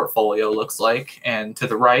my portfolio looks like. And to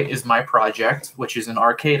the right is my project, which is an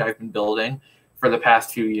arcade I've been building for the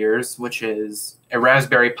past few years, which is a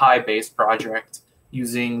Raspberry Pi based project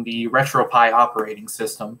using the RetroPie operating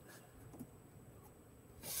system.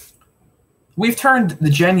 We've turned the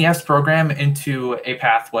GenYES program into a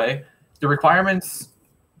pathway. The requirements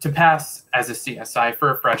to pass as a CSI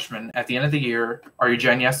for a freshman at the end of the year are your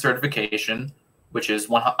GenYES certification, which is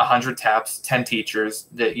 100 taps, 10 teachers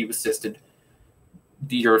that you assisted,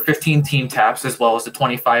 your 15 team taps, as well as the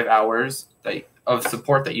 25 hours of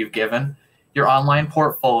support that you've given, your online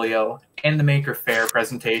portfolio, and the Maker Faire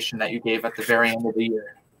presentation that you gave at the very end of the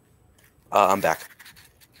year. I'm back.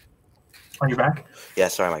 Are you back? Yeah,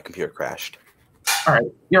 sorry, my computer crashed. All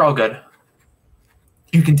right, you're all good.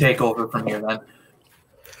 You can take over from here then.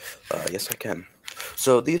 Yes, I can.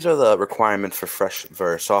 So these are the requirements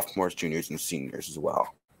for sophomores, juniors, and seniors as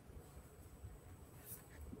well.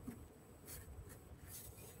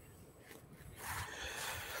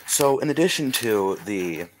 So in addition to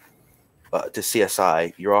the to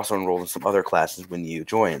CSI, you're also enrolled in some other classes when you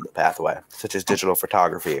join the pathway, such as digital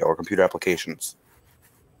photography or computer applications.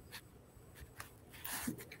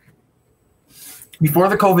 Before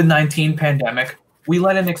the COVID-19 pandemic, we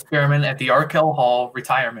led an experiment at the Arkell Hall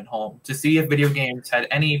retirement home to see if video games had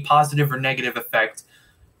any positive or negative effect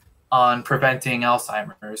on preventing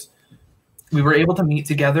Alzheimer's. We were able to meet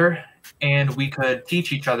together and we could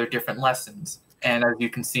teach each other different lessons. And as you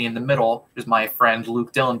can see in the middle, is my friend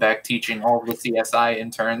Luke Dillenbeck teaching all of the CSI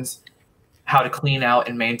interns how to clean out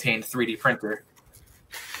and maintain 3D printer.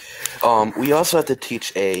 We also had to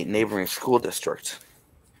teach a neighboring school district.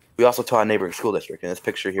 We also taught a neighboring school district. In this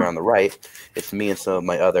picture here on the right, it's me and some of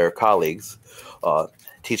my other colleagues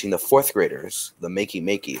teaching the 4th graders the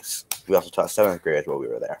Makey-Makeys. We also taught 7th graders while we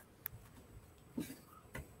were there.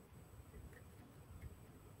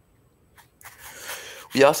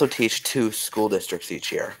 We also teach 2 school districts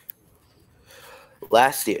each year.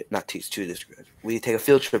 Last year, not teach 2 districts, we take a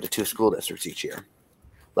field trip to 2 school districts each year.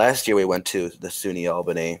 Last year we went to the SUNY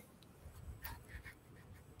Albany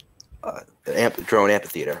drone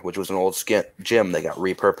amphitheater, which was an old gym that got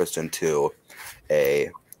repurposed into a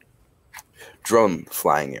drone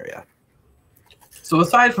flying area. So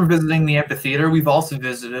aside from visiting the amphitheater, we've also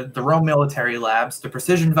visited the Rome Military Labs, the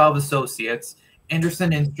Precision Valve Associates,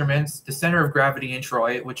 Anderson Instruments, the Center of Gravity in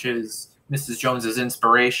Troy, which is Mrs. Jones's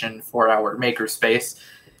inspiration for our makerspace,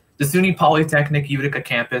 the SUNY Polytechnic Utica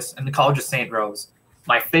campus, and the College of St. Rose.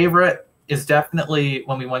 My favorite is definitely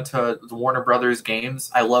when we went to the Warner Brothers games.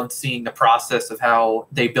 I loved seeing the process of how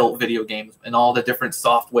they built video games and all the different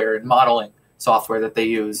software and modeling software that they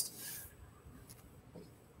used.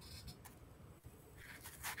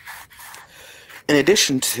 In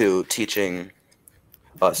addition to teaching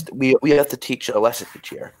us, we have to teach a lesson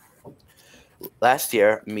each year. Last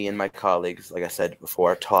year, me and my colleagues, like I said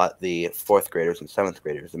before, taught the 4th graders and 7th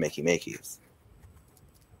graders the Makey-Makeys.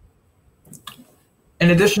 In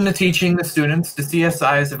addition to teaching the students, the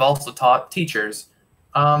CSIs have also taught teachers.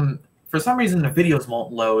 For some reason, the videos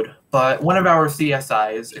won't load, but one of our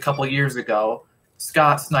CSIs a couple years ago,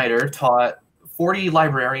 Scott Snyder, taught 40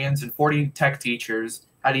 librarians and 40 tech teachers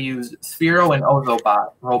how to use Sphero and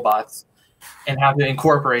Ozobot robots and how to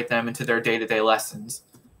incorporate them into their day-to-day lessons.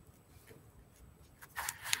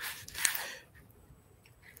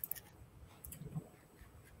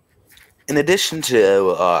 In addition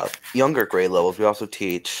to younger grade levels, we also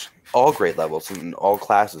teach all grade levels and all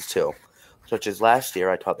classes too. Such as last year,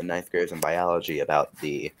 I taught the 9th graders in biology about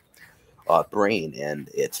the brain and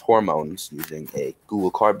its hormones using a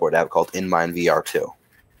Google Cardboard app called InMind VR2.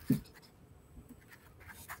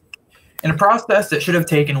 In a process that should have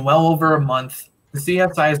taken well over a month, the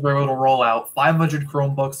CSIs were able to roll out 500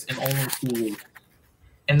 Chromebooks in only 2 weeks.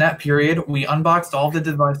 In that period, we unboxed all the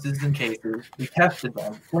devices and cases, we tested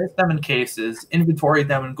them, placed them in cases, inventoried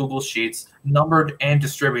them in Google Sheets, numbered and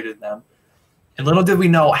distributed them. And little did we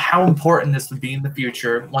know how important this would be in the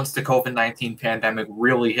future once the COVID-19 pandemic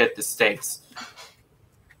really hit the States.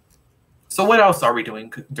 So what else are we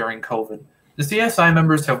doing during COVID? The CSI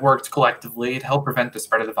members have worked collectively to help prevent the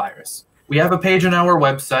spread of the virus. We have a page on our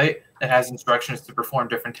website that has instructions to perform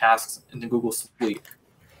different tasks in the Google Suite.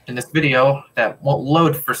 In this video that won't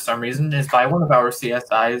load for some reason is by one of our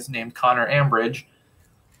CSIs named Connor Ambridge,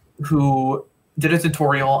 who did a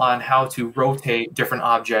tutorial on how to rotate different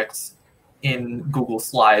objects in Google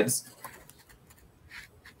Slides.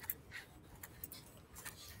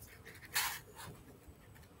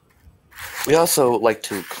 We also like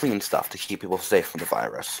to clean stuff to keep people safe from the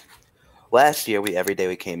virus. Last year, every day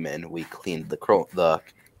we came in, we cleaned the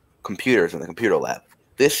computers in the computer lab.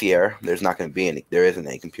 This year, there isn't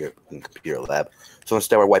any computer lab. So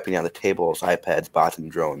instead, we're wiping down the tables, iPads, bots,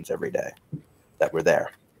 and drones every day that were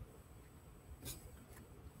there.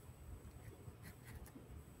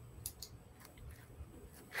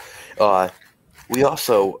 We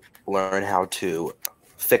also learn how to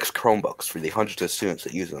fix Chromebooks for the hundreds of students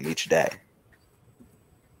that use them each day.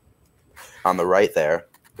 On the right there,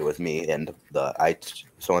 it was me and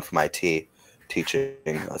someone from IT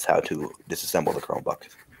teaching us how to disassemble the Chromebook.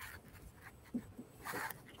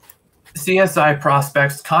 CSI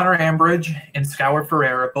prospects Connor Ambridge and Scour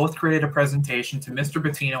Ferreira both created a presentation to Mr.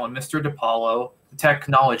 Bettino and Mr. DiPaolo, the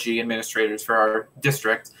technology administrators for our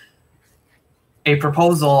district, a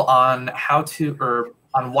proposal on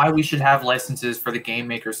on why we should have licenses for the Game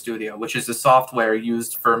Maker Studio, which is the software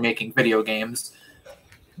used for making video games.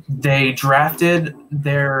 They drafted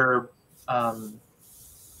their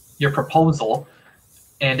proposal,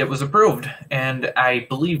 and it was approved. And I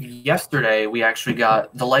believe yesterday we actually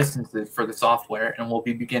got the licenses for the software, and we'll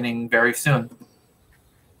be beginning very soon.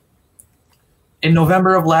 In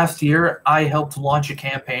November of last year, I helped launch a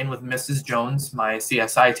campaign with Mrs. Jones, my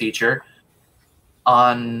CSI teacher,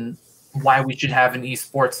 on why we should have an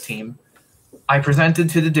esports team. I presented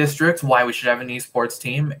to the district why we should have an esports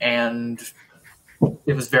team, and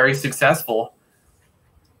it was very successful.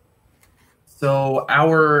 So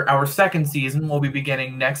our second season will be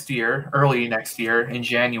beginning early next year in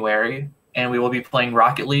January, and we will be playing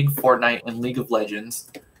Rocket League, Fortnite, and League of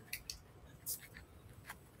Legends.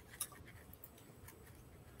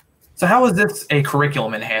 So how is this a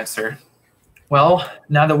curriculum enhancer? Well,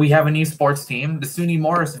 now that we have an esports team, the SUNY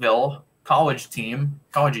Morrisville college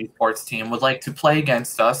esports team would like to play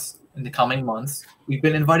against us in the coming months. We've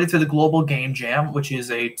been invited to the Global Game Jam, which is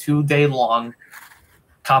a 2-day-long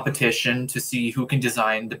competition to see who can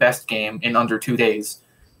design the best game in under 2 days.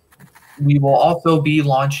 We will also be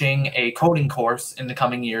launching a coding course in the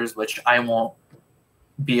coming years, which I won't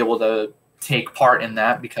be able to take part in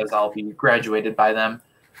that because I'll be graduated by them.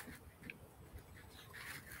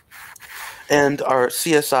 And our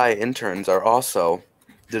CSI interns are also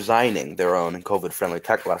designing their own COVID-friendly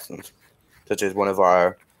tech lessons, such as one of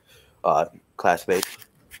our classmates,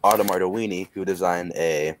 Autumn Arduini, who designed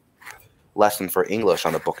a lesson for English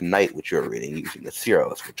on the book Night, which you're reading using the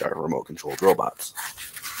Zeros, which are remote-controlled robots.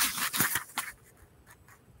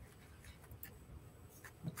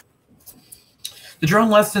 The drone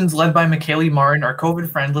lessons led by Michaeli Martin are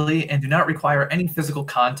COVID-friendly and do not require any physical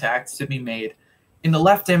contact to be made. In the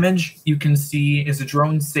left image, you can see is a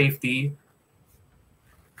drone safety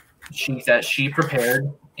sheet that she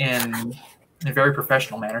prepared in a very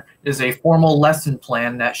professional manner. It is a formal lesson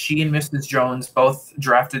plan that she and Mrs. Jones both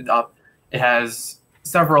drafted up. It has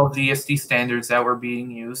several of the ISTE standards that were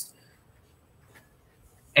being used.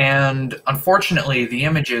 And unfortunately, the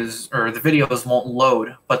images or the videos won't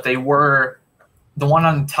load, but they were, the one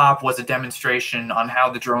on the top was a demonstration on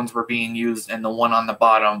how the drones were being used, and the one on the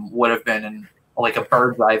bottom would have been like a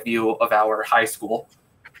bird's eye view of our high school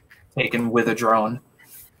taken with a drone.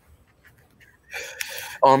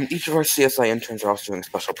 Each of our CSI interns are also doing a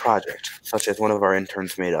special project, such as one of our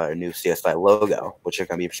interns made a new CSI logo, which is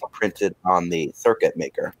going to be printed on the circuit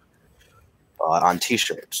maker on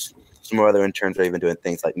T-shirts. Some of our other interns are even doing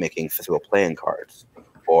things like making physical playing cards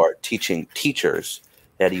or teaching teachers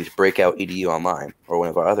how to use Breakout EDU online. Or one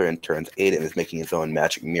of our other interns, Aiden, is making his own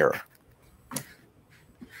magic mirror.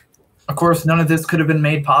 Of course, none of this could have been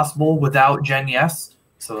made possible without GenYES.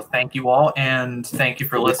 So thank you all, and thank you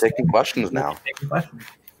for listening. Taking questions now.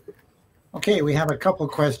 Okay, we have a couple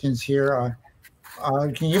of questions here.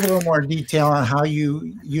 Can you give a little more detail on how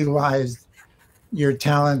you utilized your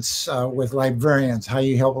talents with librarians, how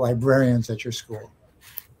you help librarians at your school?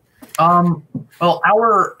 Well,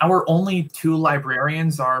 our only 2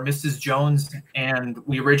 librarians are Mrs. Jones, and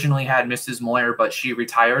we originally had Mrs. Moyer, but she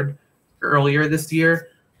retired earlier this year.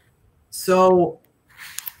 So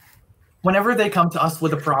whenever they come to us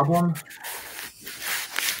with a problem,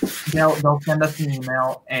 they'll send us an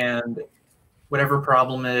email, and whatever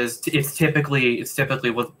problem it is, it's typically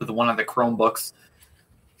with one of the Chromebooks.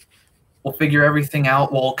 We'll figure everything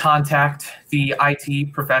out. We'll contact the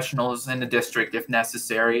IT professionals in the district if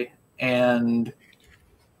necessary, and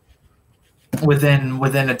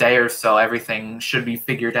within a day or so, everything should be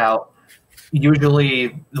figured out. Usually,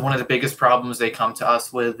 one of the biggest problems they come to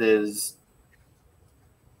us with is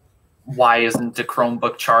why isn't the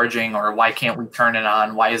Chromebook charging, or why can't we turn it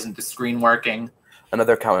on? Why isn't the screen working?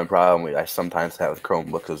 Another common problem I sometimes have with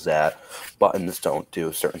Chromebooks is that buttons don't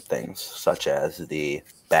do certain things, such as the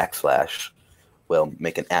backslash will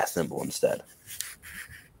make an @ symbol instead.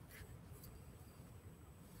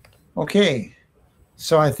 Okay,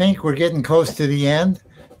 so I think we're getting close to the end.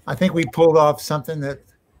 I think we pulled off something that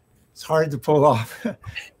it's hard to pull off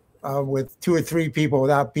with 2 or 3 people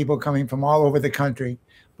without people coming from all over the country.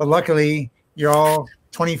 But luckily, you're all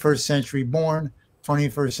 21st century born,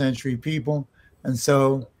 21st century people. And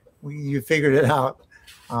so you figured it out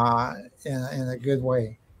in a good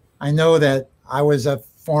way. I know that I was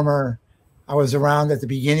around at the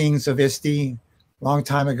beginnings of ISTE. A long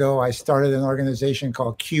time ago, I started an organization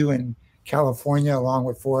called Q in California, along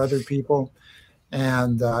with 4 other people.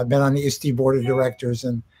 And I've been on the ISTE board of directors.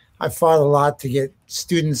 And I fought a lot to get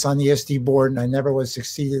students on the ISTE board, and I never was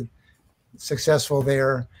successful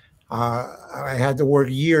there. I had to work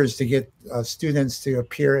years to get students to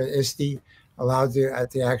appear at ISTE, allowed to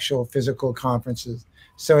at the actual physical conferences.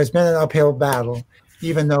 So it's been an uphill battle,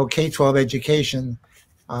 even though K-12 education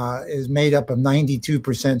is made up of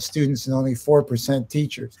 92% students and only 4%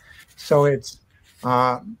 teachers. So it's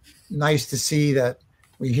nice to see that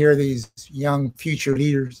we hear these young future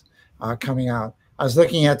leaders coming out. I was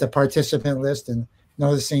looking at the participant list and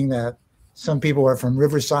noticing that some people are from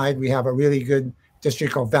Riverside. We have a really good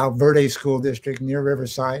district called Val Verde School District near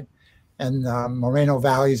Riverside. And Moreno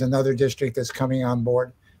Valley is another district that's coming on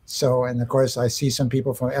board. So, and of course, I see some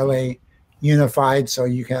people from LA Unified. So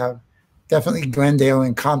you have definitely Glendale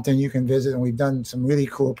and Compton you can visit. And we've done some really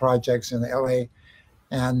cool projects in LA.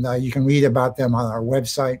 And you can read about them on our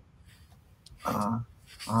website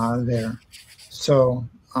there. So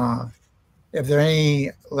if there are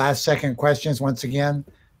any last second questions, once again,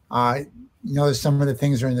 notice some of the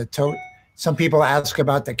things are in the tote. Some people ask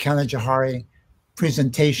about the Canajoharie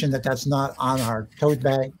presentation, that's not on our tote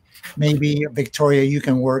bag. Maybe, Victoria, you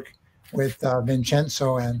can work with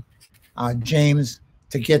Vincenzo and James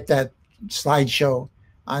to get that slideshow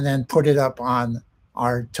and then put it up on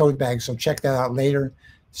our tote bag. So check that out later.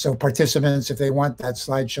 So participants, if they want that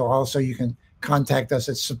slideshow also, you can contact us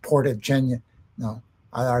at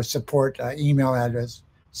our support email address,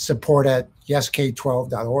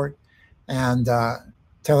 support@yesk12.org, and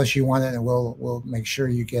tell us you want it, and we'll make sure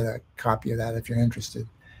you get a copy of that if you're interested.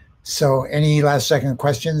 So any last second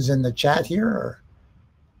questions in the chat here, or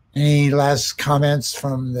any last comments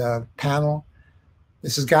from the panel?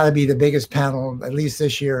 This has got to be the biggest panel, at least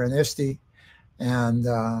this year, in ISTE. And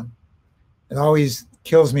it always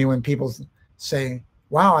kills me when people say,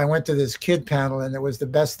 wow, I went to this kid panel and it was the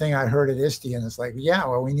best thing I heard at ISTE. And it's like, yeah,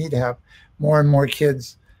 well, we need to have more and more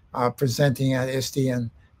kids presenting at ISTE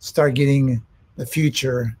and start getting the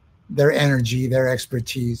future, their energy, their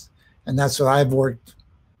expertise. And that's what I've worked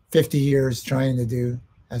 50 years trying to do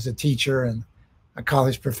as a teacher and a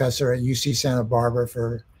college professor at UC Santa Barbara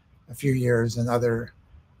for a few years and other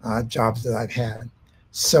jobs that I've had.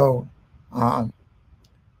 So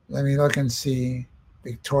let me look and see.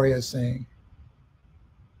 Victoria's saying,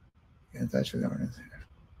 get in touch with the organization.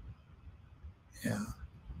 Yeah.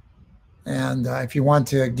 And if you want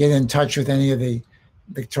to get in touch with any of the,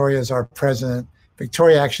 Victoria's our president.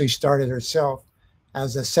 Victoria actually started herself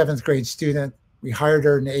as a 7th grade student. We hired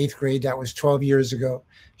her in the 8th grade. That was 12 years ago.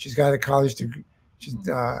 She's got a college degree.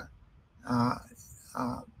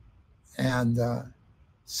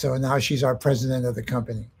 So now she's our president of the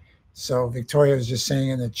company. So Victoria was just saying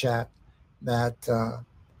in the chat that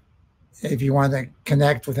if you want to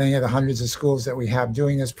connect with any of the hundreds of schools that we have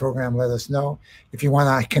doing this program, let us know. If you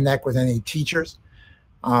want to connect with any teachers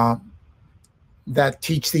that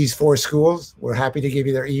teach these 4 schools, we're happy to give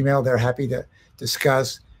you their email. They're happy to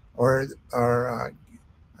discuss or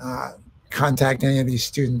contact any of these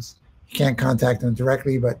students. You can't contact them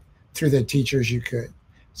directly, but through their teachers you could.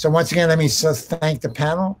 So once again, let me thank the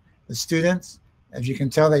panel, the students. As you can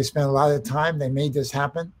tell, they spent a lot of time. They made this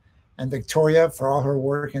happen. And Victoria for all her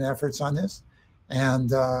work and efforts on this. And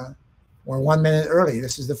we're 1 minute early.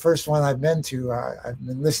 This is the first one I've been to. I've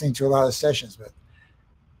been listening to a lot of sessions, but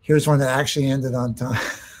here's one that actually ended on time.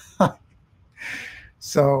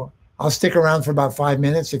 So I'll stick around for about 5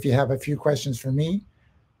 minutes if you have a few questions for me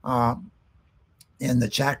in the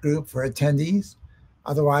chat group for attendees.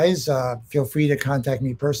 Otherwise, feel free to contact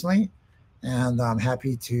me personally, and I'm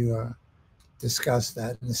happy to discuss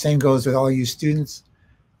that. And the same goes with all you students.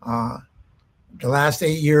 The last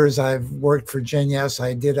 8 years I've worked for GenYES,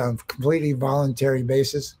 I did on a completely voluntary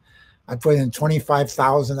basis. I put in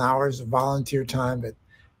 25,000 hours of volunteer time, but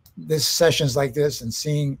this sessions like this and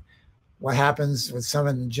seeing what happens with some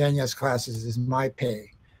of the GenYES classes is my pay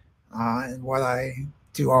and what I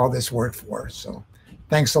do all this work for. So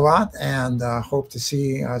Thanks a lot, and hope to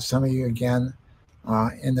see some of you again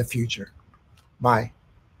in the future. Bye.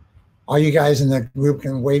 All you guys in the group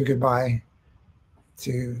can wave goodbye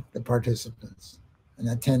to the participants and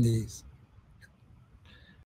attendees.